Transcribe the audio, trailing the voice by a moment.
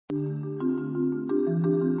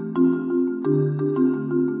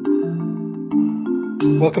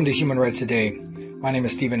Welcome to Human Rights Today. My name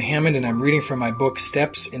is Stephen Hammond, and I'm reading from my book,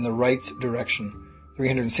 Steps in the Rights Direction,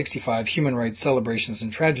 365 Human Rights Celebrations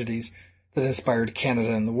and Tragedies that Inspired Canada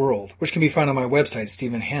and the World, which can be found on my website,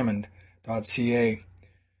 stephenhammond.ca.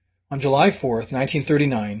 On July 4th,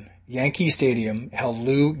 1939, Yankee Stadium held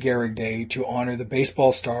Lou Gehrig Day to honor the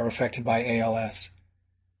baseball star affected by ALS.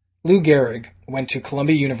 Lou Gehrig went to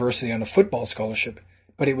Columbia University on a football scholarship,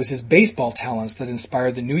 but it was his baseball talents that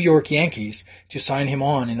inspired the New York Yankees to sign him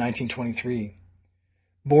on in 1923.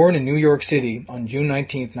 Born in New York City on June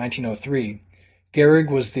 19, 1903,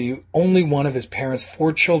 Gehrig was the only one of his parents'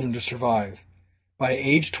 4 children to survive. By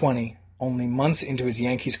age 20, only months into his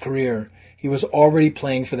Yankees career, he was already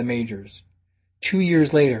playing for the majors. 2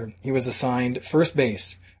 years later, he was assigned first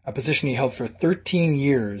base, a position he held for 13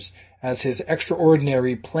 years, as his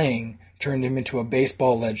extraordinary playing turned him into a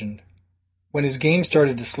baseball legend. When his game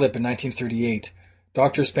started to slip in 1938,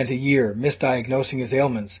 doctors spent a year misdiagnosing his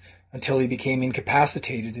ailments until he became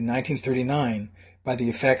incapacitated in 1939 by the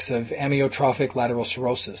effects of amyotrophic lateral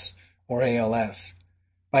sclerosis, or ALS.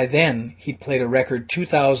 By then, he'd played a record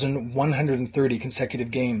 2,130 consecutive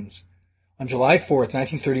games. On July 4th,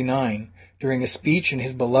 1939, during a speech in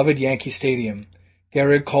his beloved Yankee Stadium,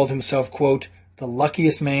 Gehrig called himself, quote, the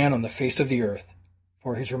luckiest man on the face of the earth,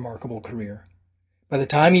 for his remarkable career. By the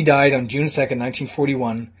time he died on June 2,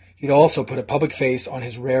 1941, he'd also put a public face on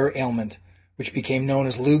his rare ailment, which became known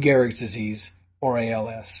as Lou Gehrig's disease, or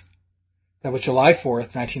ALS. That was July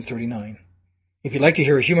 4th, 1939. If you'd like to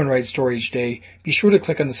hear a human rights story each day, be sure to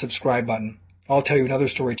click on the subscribe button. I'll tell you another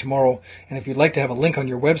story tomorrow, and if you'd like to have a link on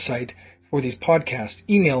your website for these podcasts,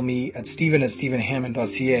 email me at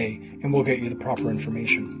stephen@stephenhammond.ca, and we'll get you the proper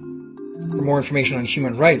information. For more information on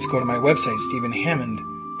human rights, go to my website,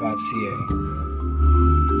 stephenhammond.ca.